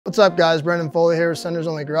What's up guys, Brendan Foley here with Centers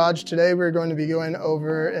Only Garage. Today we're going to be going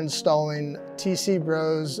over installing TC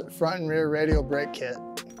Bros front and rear radial brake kit.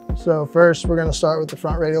 So first we're going to start with the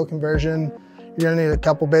front radial conversion. You're going to need a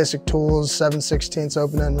couple basic tools, 7/16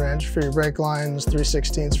 open end wrench for your brake lines,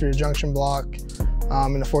 3/16 for your junction block,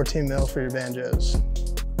 and a 14 mil for your banjos.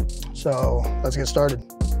 So let's get started.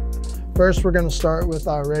 First, we're going to start with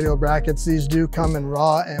our radial brackets. These do come in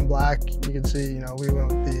raw and black. You can see, we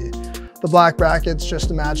went with the black brackets just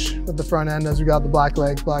to match with the front end, as we got the black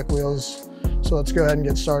legs, black wheels. So let's go ahead and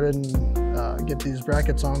get started and get these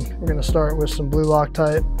brackets on. We're going to start with some blue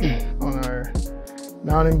Loctite on our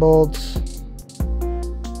mounting bolts.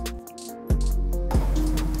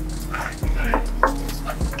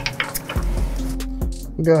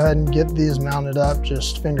 We'll go ahead and get these mounted up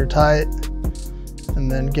just finger tight,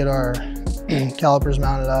 and then get our calipers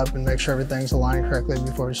mounted up and make sure everything's aligned correctly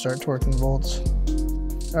before we start torquing the bolts.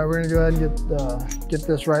 All right, we're gonna go ahead and get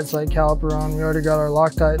this right side caliper on. We already got our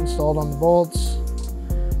Loctite installed on the bolts.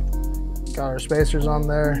 Got our spacers on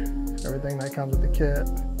there, everything that comes with the kit.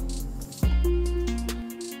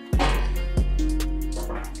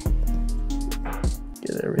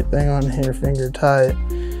 Get everything on here finger tight.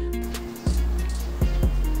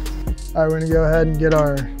 All right, we're gonna go ahead and get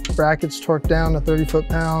our brackets torqued down to 30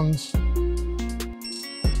 foot-pounds.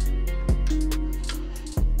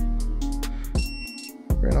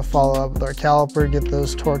 We're gonna follow up with our caliper, get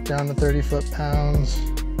those torqued down to 30 foot-pounds.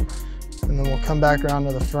 And then we'll come back around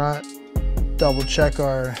to the front, double check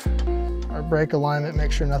our brake alignment,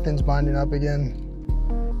 make sure nothing's binding up again.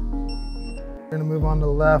 We're gonna move on to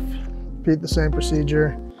the left, repeat the same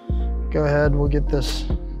procedure. Go ahead, we'll get this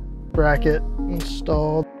bracket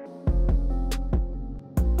installed.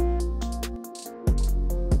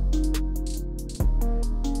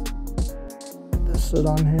 Sit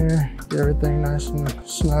on here, get everything nice and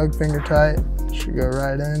snug, finger tight. Should go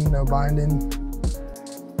right in, no binding.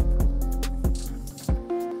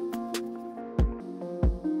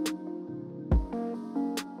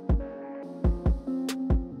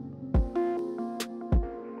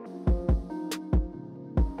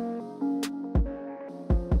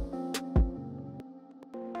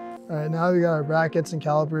 All right, now we got our brackets and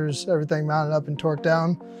calipers, everything mounted up and torqued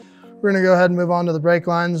down. We're gonna go ahead and move on to the brake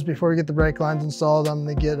lines. Before we get the brake lines installed, I'm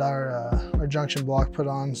gonna get our junction block put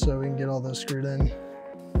on so we can get all those screwed in.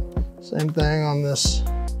 Same thing on this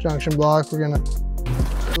junction block. We're gonna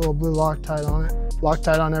put a little blue Loctite on it.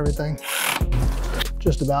 Loctite on everything,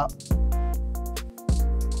 just about.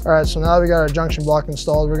 All right, so now that we got our junction block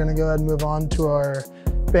installed, we're gonna go ahead and move on to our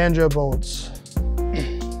banjo bolts.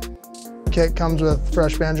 Kit comes with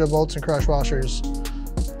fresh banjo bolts and crush washers.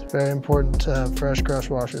 Very important to have fresh crush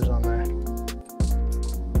washers on there.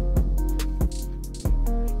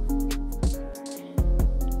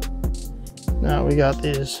 Now we got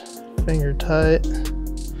these finger tight.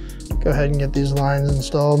 Go ahead and get these lines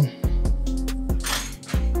installed.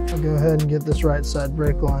 I'll go ahead and get this right side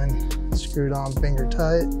brake line screwed on finger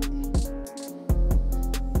tight.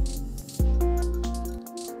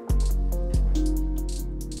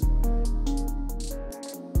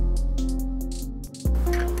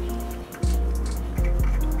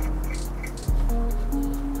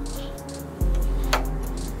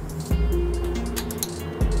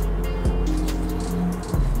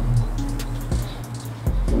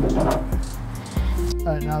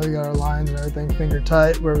 All right, now we got our lines and everything finger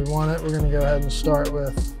tight where we want it. We're gonna go ahead and start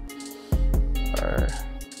with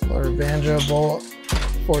our banjo bolt,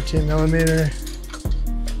 14 millimeter.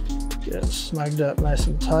 Get it snugged up nice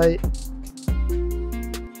and tight.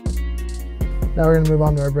 Now we're gonna move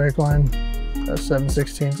on to our brake line. A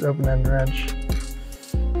 7/16 open end wrench.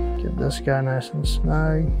 Get this guy nice and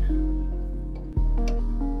snug.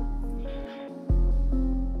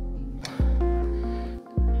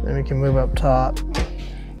 Then we can move up top.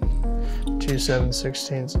 2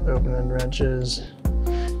 7/16 open end wrenches.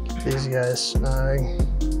 Get these guys snug.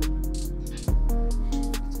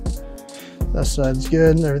 That side's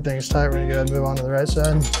good, everything's tight. We're gonna go ahead and move on to the right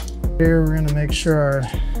side. Here we're gonna make sure our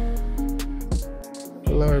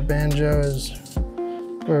lower banjo is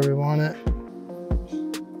where we want it.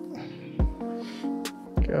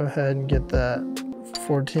 Go ahead and get that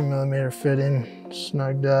 14 millimeter fitting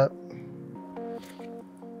snugged up.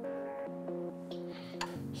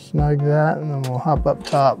 Snug that, and then we'll hop up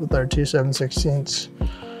top with our 2 7/16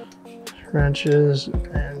 wrenches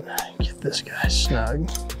and get this guy snug.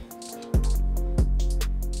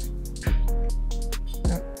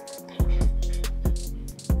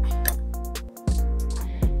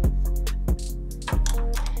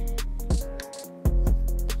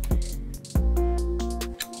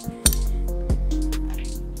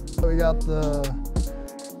 So we got the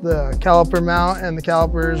the caliper mount and the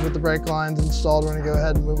calipers with the brake lines installed, we're gonna go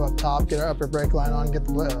ahead and move up top, get our upper brake line on, get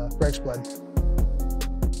the brake splid.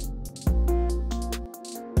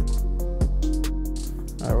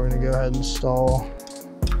 All right, we're gonna go ahead and install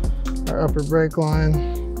our upper brake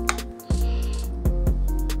line.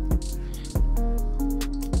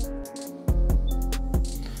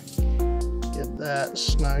 Get that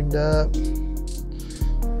snugged up.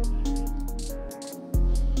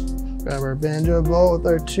 Grab our banjo bolt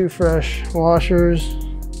with our 2 fresh washers.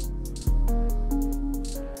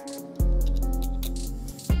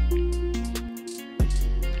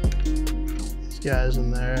 These guys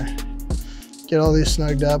in there. Get all these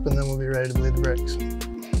snugged up and then we'll be ready to bleed the brakes.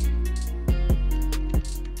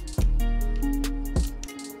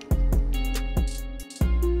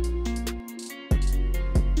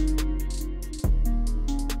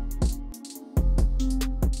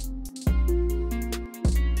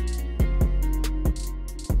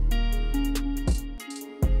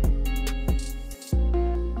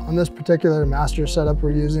 On this particular master setup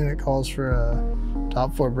we're using, it calls for a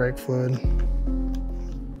top 4 brake fluid.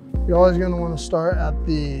 You're always going to want to start at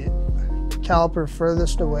the caliper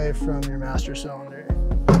furthest away from your master cylinder.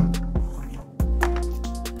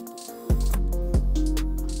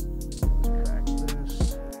 Just crack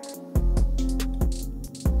loose.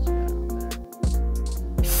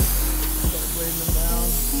 Start blading them down.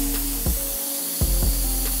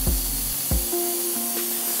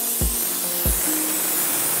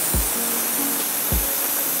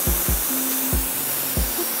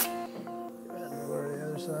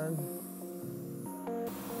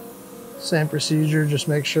 Same procedure, just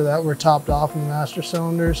make sure that we're topped off in the master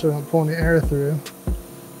cylinder so we don't pull any air through.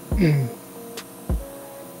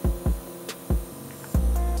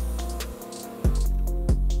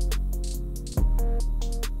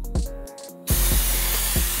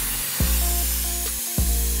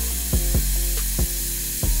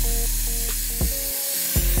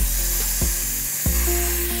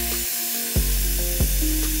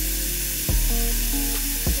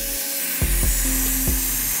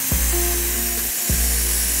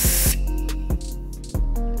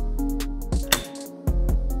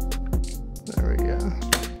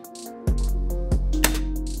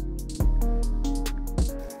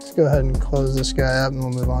 Go ahead and close this guy up and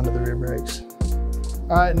we'll move on to the rear brakes.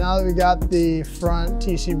 All right, now that we got the front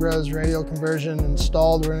TC Bros radial conversion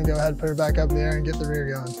installed, we're gonna go ahead and put it back up in the air and get the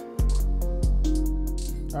rear going.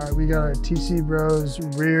 All right, we got our TC Bros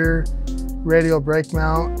rear radial brake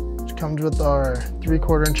mount, which comes with our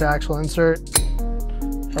 3/4 inch axle insert,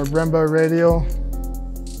 our Brembo Radial,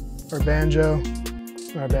 our banjo,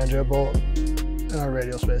 and our banjo bolt, and our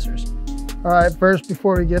radial spacers. All right, first,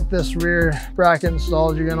 before we get this rear bracket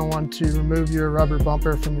installed, you're gonna want to remove your rubber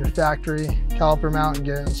bumper from your factory caliper mount and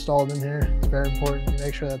get it installed in here. It's very important to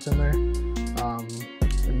make sure that's in there.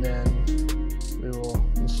 And then we will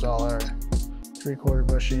install our 3/4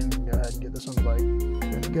 bushing and go ahead and get this on the bike.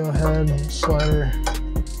 We're gonna go ahead and slide her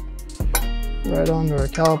right onto our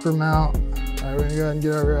caliper mount. All right, we're gonna go ahead and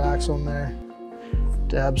get our rear axle in there,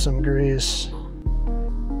 dab some grease.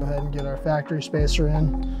 Go ahead and get our factory spacer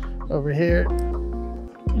in. Over here,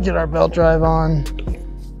 get our belt drive on,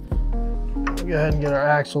 go ahead and get our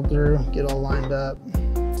axle through, get all lined up.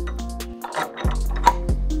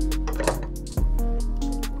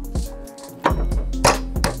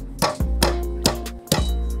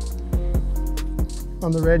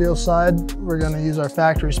 On the radial side, we're going to use our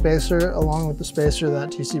factory spacer along with the spacer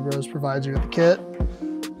that TC Bros provides you with the kit.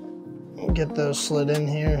 We'll get those slid in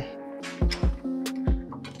here.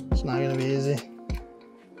 It's not going to be easy.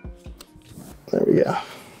 There we go.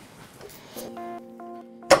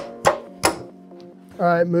 All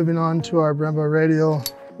right, moving on to our Brembo Radial.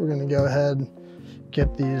 We're gonna go ahead and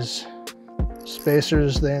get these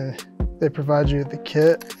spacers. They provide you with the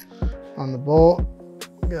kit on the bolt.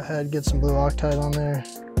 Go ahead and get some blue Loctite on there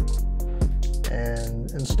and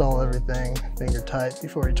install everything finger tight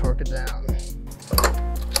before you torque it down.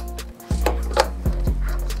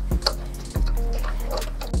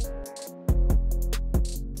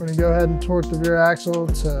 We're gonna go ahead and torque the rear axle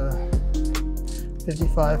to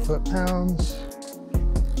 55 foot-pounds.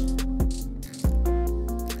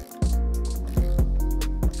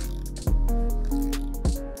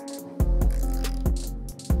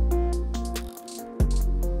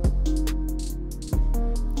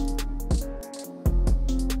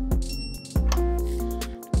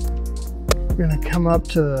 We're gonna come up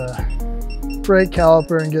to the brake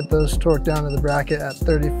caliper and get those torqued down to the bracket at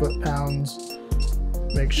 30 foot-pounds.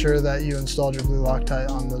 Make sure that you installed your blue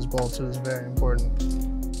Loctite on those bolts. It is very important.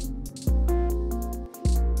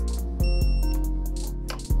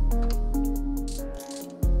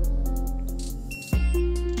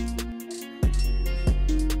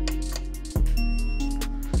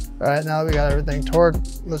 All right, now that we got everything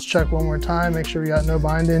torqued, let's check one more time, make sure we got no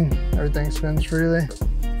binding, everything spins freely.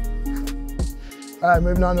 All right,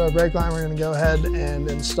 moving on to our brake line, we're gonna go ahead and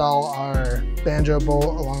install our banjo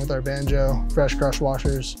bolt along with our banjo fresh crush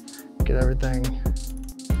washers. Get everything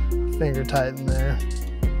finger tight in there.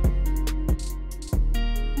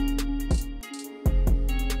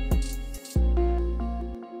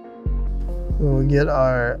 We'll get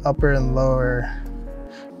our upper and lower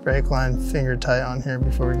brake line finger tight on here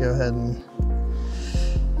before we go ahead and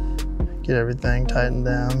get everything tightened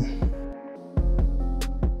down.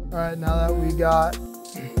 All right, now that we got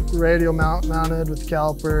the radial mount mounted with the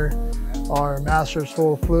caliper, our master's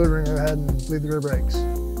full of fluid, we're gonna go ahead and bleed the rear brakes.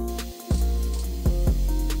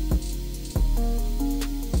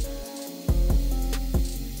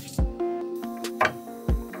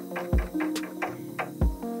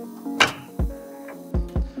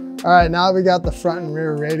 All right, now that we got the front and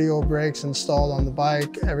rear radial brakes installed on the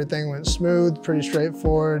bike, everything went smooth, pretty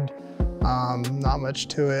straightforward. Not much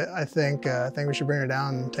to it. I think we should bring her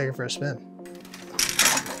down and take her for a spin.